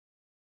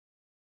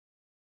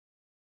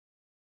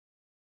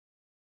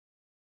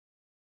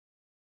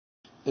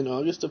In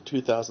August of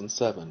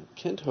 2007,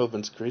 Kent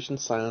Hovind's Creation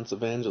Silence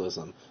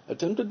Evangelism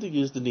attempted to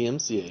use the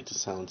DMCA to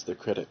silence their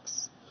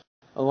critics.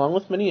 Along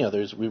with many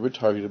others, we were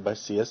targeted by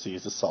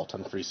CSE's assault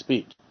on free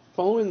speech.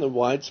 Following the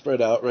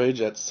widespread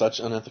outrage at such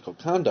unethical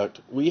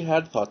conduct, we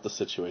had thought the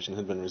situation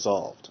had been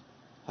resolved.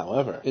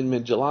 However, in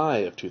mid-July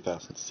of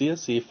 2000,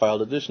 CSE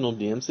filed additional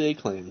DMCA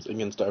claims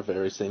against our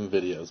very same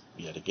videos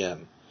yet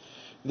again.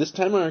 This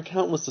time our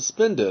account was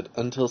suspended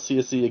until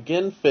CSE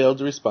again failed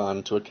to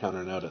respond to a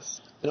counter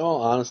notice. In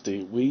all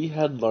honesty, we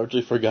had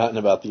largely forgotten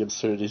about the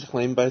absurdities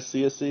claimed by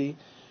CSE,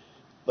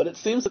 but it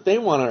seems that they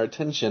want our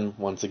attention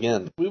once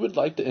again. We would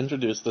like to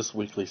introduce this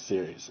weekly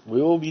series.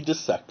 We will be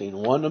dissecting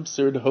one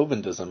absurd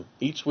Hovindism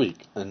each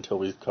week until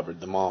we've covered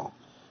them all.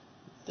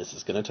 This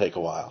is going to take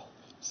a while.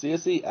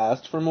 CSE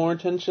asked for more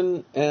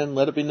attention, and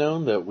let it be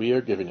known that we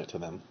are giving it to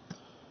them.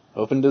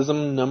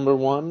 Hovindism number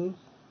 1,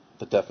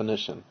 the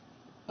definition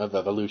of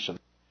evolution.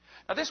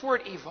 Now this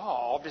word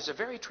evolved is a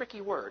very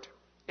tricky word.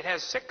 It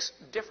has 6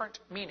 different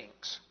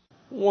meanings.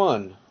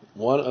 1.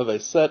 One of a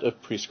set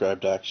of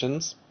prescribed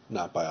actions,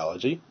 not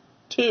biology.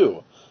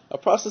 2. A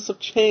process of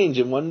change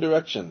in one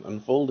direction,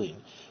 unfolding.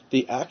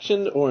 The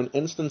action or an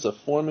instance of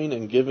forming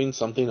and giving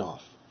something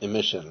off,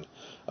 emission.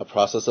 A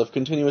process of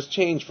continuous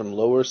change from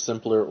lower,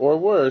 simpler, or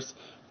worse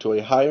to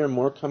a higher,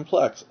 more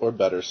complex, or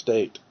better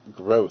state,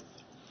 growth.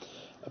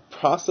 A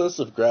process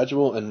of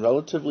gradual and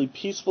relatively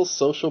peaceful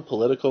social,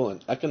 political,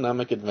 and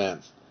economic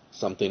advance,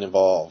 something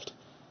evolved.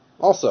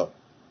 Also,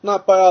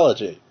 not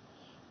biology.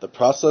 The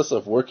process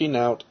of working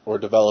out or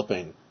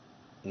developing,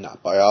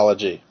 not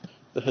biology.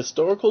 The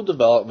historical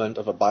development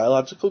of a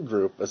biological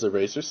group as a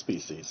race or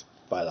species,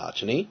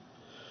 phylogeny.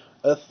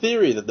 A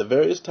theory that the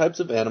various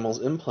types of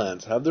animals in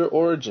plants have their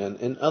origin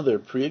in other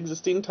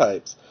pre-existing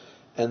types,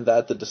 and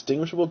that the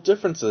distinguishable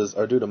differences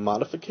are due to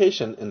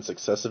modification in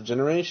successive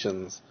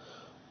generations.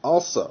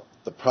 Also,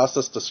 the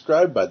process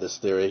described by this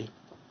theory.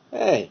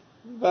 Hey,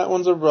 that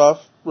one's a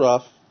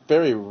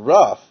very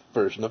rough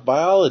version of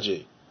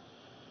biology.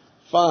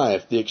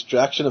 5. The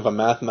extraction of a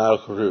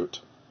mathematical root.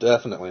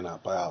 Definitely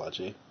not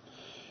biology.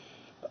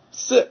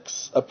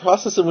 6. A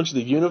process in which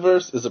the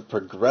universe is a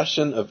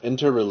progression of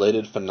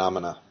interrelated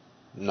phenomena.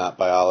 Not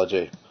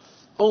biology.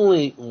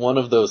 Only one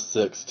of those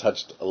 6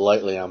 touched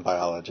lightly on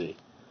biology.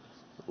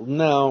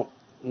 Now,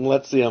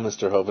 let's see how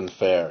Mr. Hovind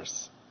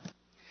fares.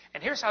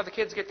 And here's how the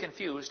kids get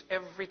confused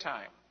every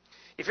time.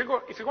 If you're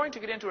going to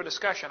get into a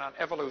discussion on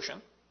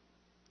evolution,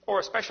 or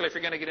especially if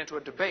you're going to get into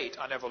a debate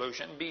on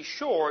evolution, be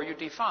sure you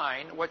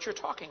define what you're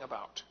talking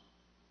about.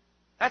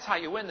 That's how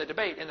you win the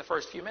debate in the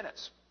first few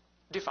minutes.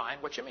 Define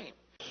what you mean.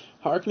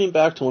 Harkening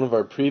back to one of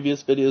our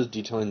previous videos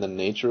detailing the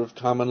nature of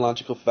common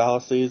logical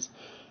fallacies,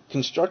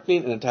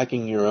 constructing and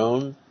attacking your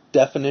own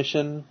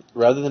definition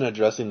rather than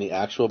addressing the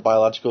actual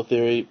biological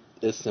theory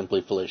is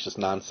simply fallacious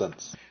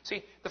nonsense.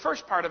 See, the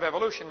first part of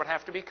evolution would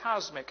have to be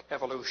cosmic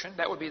evolution.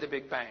 That would be the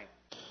Big Bang.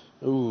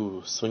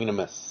 Ooh, swing and a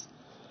miss.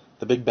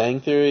 The Big Bang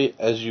Theory,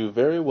 as you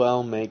very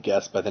well may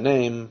guess by the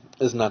name,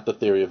 is not the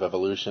theory of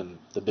evolution.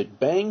 The Big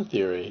Bang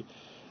Theory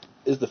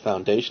is the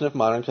foundation of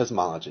modern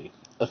cosmology,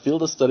 a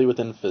field of study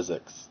within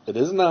physics. It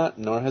is not,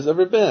 nor has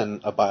ever been,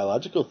 a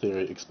biological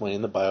theory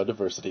explaining the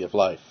biodiversity of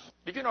life.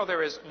 Did you know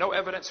there is no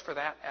evidence for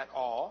that at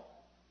all?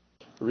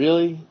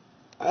 Really?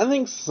 I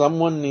think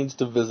someone needs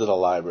to visit a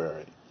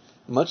library.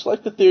 Much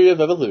like the theory of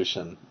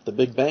evolution, the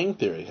Big Bang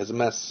Theory has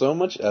amassed so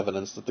much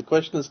evidence that the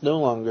question is no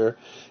longer,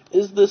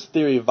 is this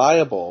theory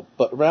viable,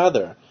 but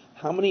rather,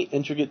 how many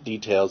intricate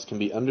details can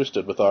be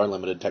understood with our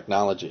limited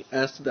technology?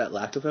 As to that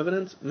lack of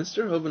evidence,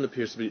 Mr. Hovind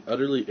appears to be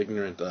utterly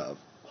ignorant of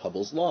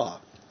Hubble's law,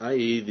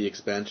 i.e. the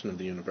expansion of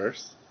the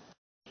universe,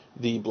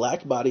 the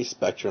black body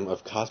spectrum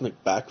of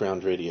cosmic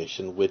background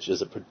radiation, which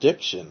is a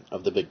prediction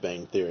of the Big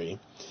Bang Theory,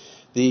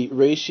 the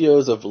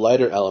ratios of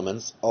lighter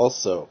elements,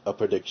 also a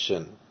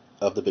prediction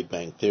of the Big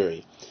Bang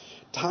Theory,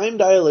 time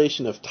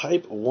dilation of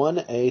type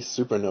 1a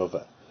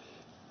supernova.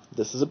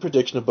 This is a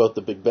prediction of both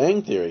the Big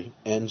Bang Theory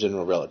and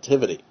general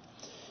relativity.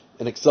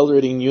 An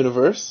accelerating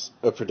universe,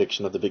 a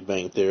prediction of the Big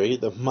Bang Theory,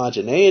 the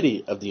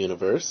homogeneity of the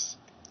universe,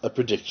 a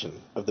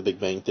prediction of the Big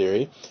Bang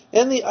Theory,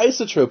 and the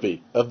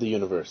isotropy of the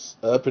universe,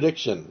 a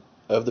prediction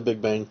of the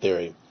Big Bang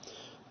Theory,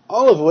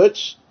 all of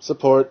which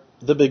support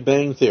the Big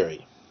Bang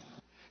Theory.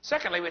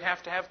 Secondly, we'd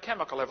have to have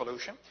chemical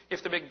evolution.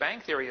 If the Big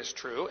Bang Theory is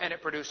true and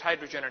it produced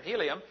hydrogen and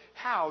helium,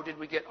 how did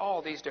we get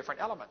all these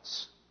different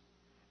elements?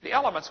 The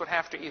elements would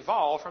have to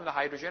evolve from the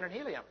hydrogen and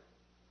helium.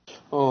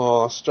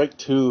 Oh, strike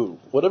 2.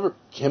 Whatever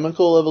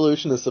chemical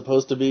evolution is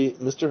supposed to be,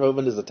 Mr.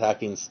 Hovind is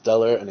attacking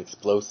stellar and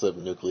explosive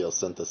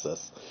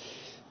nucleosynthesis.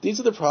 These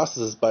are the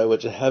processes by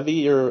which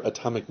heavier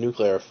atomic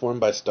nuclei are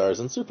formed by stars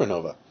in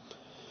supernova.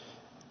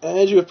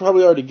 As you have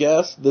probably already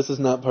guessed, this is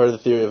not part of the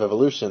theory of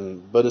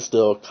evolution, but is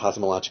still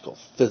cosmological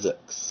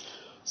physics.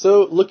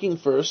 So, looking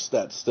first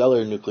at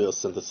stellar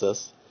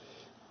nucleosynthesis,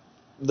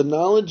 the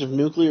knowledge of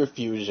nuclear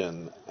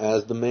fusion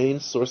as the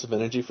main source of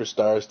energy for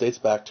stars dates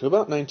back to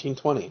about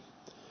 1920.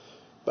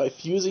 By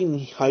fusing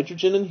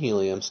hydrogen and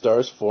helium,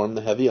 stars form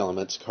the heavy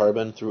elements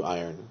carbon through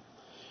iron.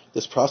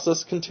 This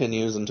process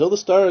continues until the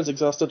star has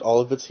exhausted all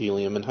of its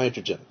helium and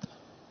hydrogen.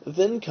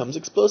 Then comes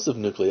explosive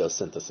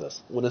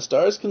nucleosynthesis. When a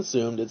star has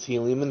consumed its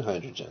helium and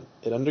hydrogen,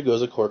 it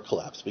undergoes a core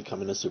collapse,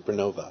 becoming a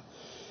supernova.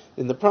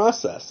 In the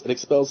process, it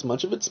expels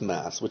much of its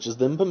mass, which is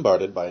then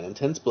bombarded by an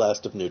intense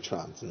blast of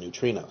neutrons and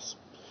neutrinos.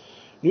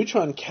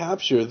 Neutron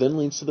capture then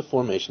leads to the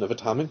formation of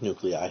atomic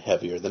nuclei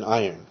heavier than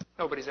iron.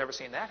 Nobody's ever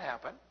seen that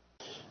happen.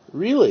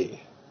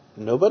 Really?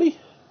 Nobody?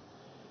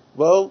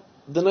 Well,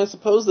 then I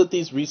suppose that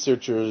these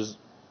researchers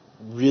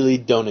really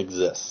don't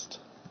exist.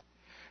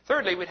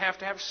 Thirdly, we'd have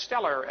to have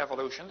stellar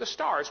evolution. The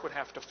stars would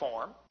have to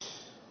form.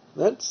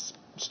 That's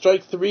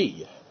strike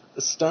three.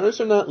 Stars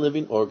are not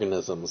living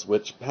organisms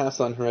which pass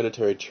on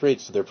hereditary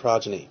traits to their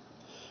progeny.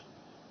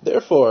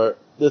 Therefore,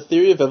 the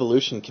theory of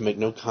evolution can make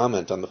no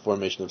comment on the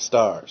formation of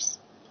stars.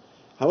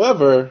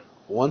 However,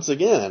 once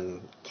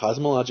again,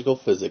 cosmological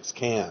physics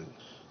can.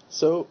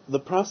 So, the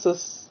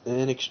process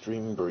in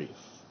extreme brief.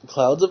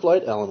 Clouds of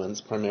light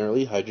elements,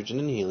 primarily hydrogen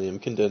and helium,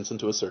 condense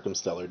into a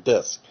circumstellar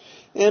disk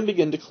and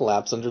begin to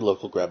collapse under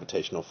local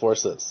gravitational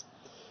forces.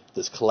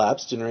 This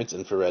collapse generates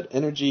infrared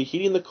energy,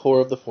 heating the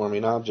core of the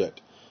forming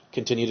object.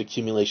 Continued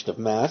accumulation of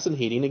mass and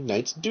heating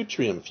ignites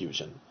deuterium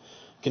fusion.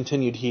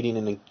 Continued heating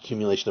and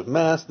accumulation of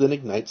mass then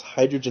ignites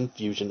hydrogen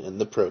fusion in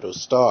the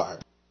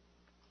protostar.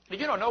 Did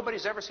you know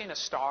nobody's ever seen a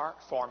star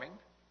forming?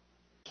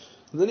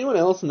 Is anyone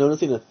else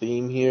noticing a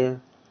theme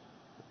here?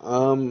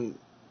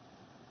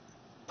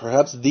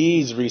 Perhaps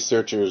these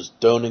researchers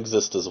don't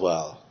exist as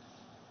well.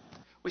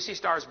 We see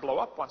stars blow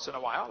up once in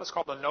a while. It's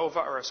called a nova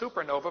or a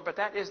supernova, but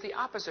that is the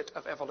opposite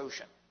of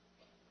evolution.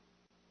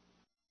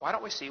 Why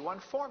don't we see one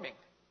forming?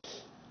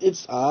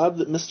 It's odd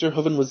that Mr.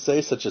 Hovind would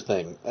say such a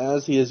thing,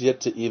 as he has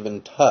yet to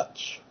even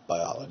touch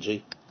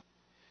biology.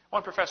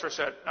 One professor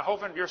said, "Now,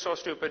 Hovind, you're so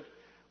stupid.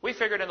 We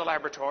figured in the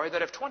laboratory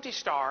that if 20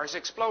 stars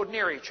explode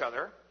near each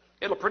other,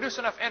 it'll produce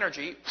enough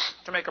energy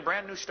to make a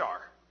brand new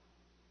star."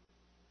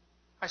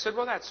 I said,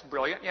 "Well, that's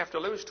brilliant. You have to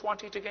lose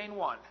 20 to gain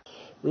 1.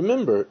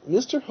 Remember,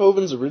 Mr.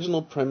 Hovind's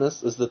original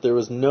premise is that there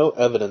was no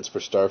evidence for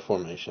star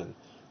formation.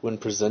 When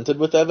presented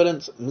with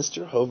evidence,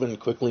 Mr. Hovind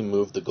quickly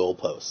moved the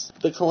goalposts.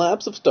 The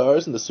collapse of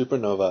stars into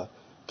supernova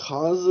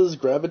causes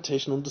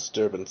gravitational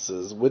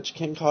disturbances, which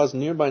can cause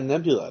nearby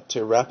nebula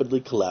to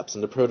rapidly collapse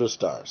into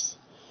protostars.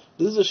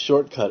 This is a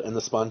shortcut in the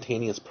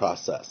spontaneous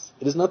process.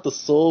 It is not the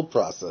sole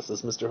process,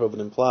 as Mr. Hovind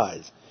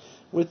implies,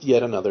 with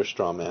yet another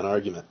straw man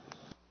argument.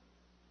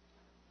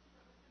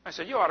 I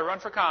said, "You ought to run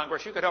for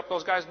Congress. You could help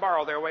those guys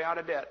borrow their way out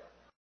of debt."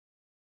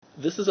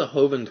 This is a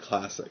Hovind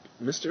classic.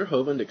 Mr.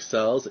 Hovind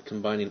excels at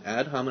combining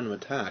ad hominem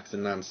attacks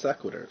and non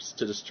sequiturs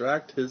to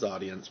distract his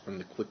audience from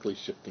the quickly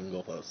shifting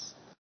goalposts.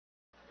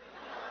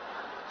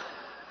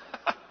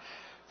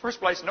 First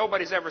place,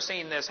 nobody's ever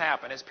seen this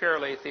happen. It's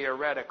purely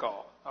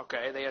theoretical.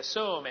 Okay, they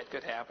assume it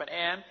could happen,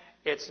 and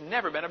it's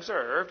never been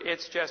observed.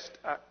 It's just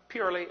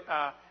purely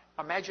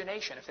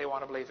imagination if they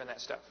want to believe in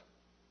that stuff.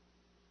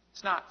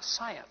 It's not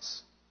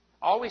science.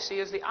 All we see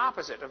is the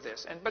opposite of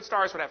this, but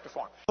stars would have to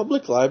form.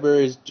 Public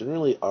libraries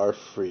generally are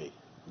free.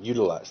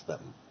 Utilize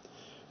them.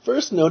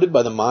 First noted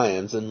by the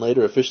Mayans and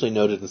later officially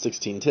noted in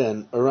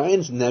 1610,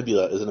 Orion's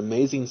Nebula is an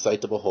amazing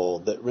sight to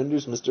behold that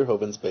renders Mr.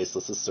 Hovind's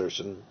baseless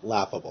assertion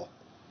laughable.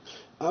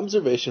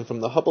 Observation from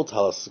the Hubble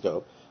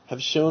telescope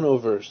have shown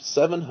over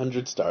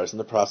 700 stars in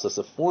the process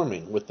of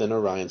forming within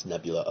Orion's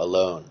Nebula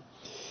alone.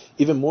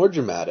 Even more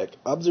dramatic,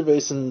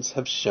 observations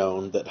have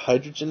shown that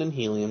hydrogen and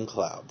helium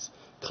clouds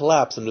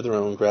collapse under their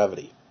own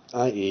gravity,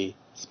 i.e.,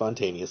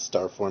 spontaneous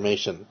star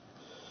formation.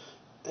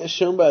 As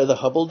shown by the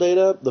Hubble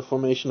data, the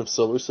formation of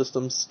solar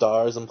systems,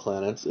 stars, and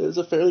planets is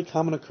a fairly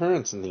common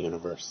occurrence in the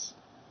universe.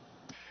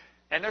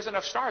 And there's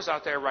enough stars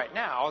out there right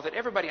now that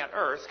everybody on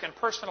Earth can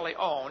personally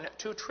own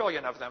 2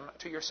 trillion of them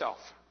to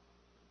yourself.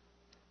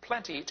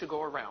 Plenty to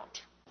go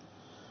around.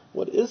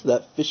 What is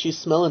that fishy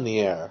smell in the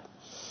air?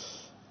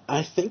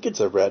 I think it's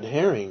a red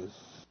herring.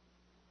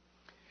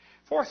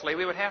 Fourthly,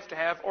 we would have to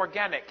have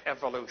organic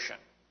evolution.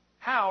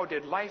 How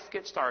did life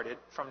get started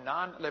from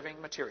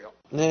non-living material?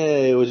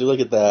 Hey, would you look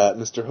at that?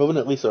 Mr. Hovind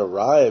at least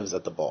arrives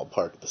at the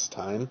ballpark this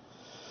time.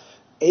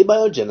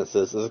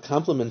 Abiogenesis is a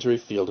complementary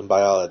field in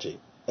biology.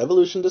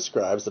 Evolution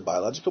describes the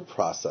biological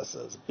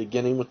processes,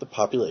 beginning with the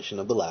population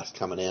of the last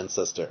common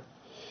ancestor.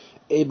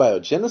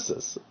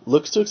 Abiogenesis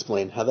looks to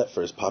explain how that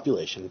first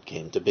population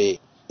came to be.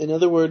 In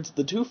other words,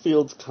 the two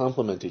fields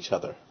complement each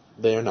other.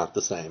 They are not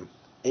the same.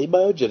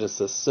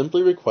 Abiogenesis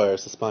simply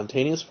requires the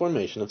spontaneous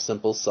formation of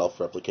simple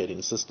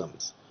self-replicating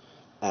systems.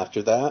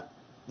 After that,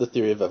 the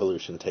theory of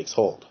evolution takes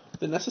hold.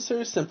 The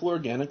necessary simple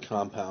organic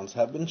compounds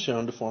have been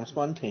shown to form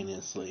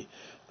spontaneously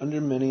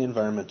under many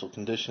environmental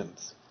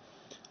conditions.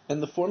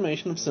 And the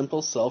formation of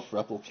simple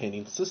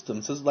self-replicating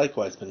systems has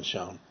likewise been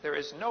shown. There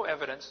is no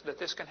evidence that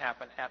this can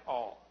happen at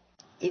all.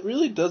 It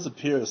really does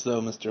appear as though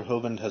Mr.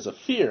 Hovind has a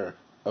fear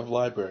of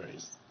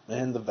libraries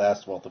and the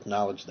vast wealth of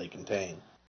knowledge they contain.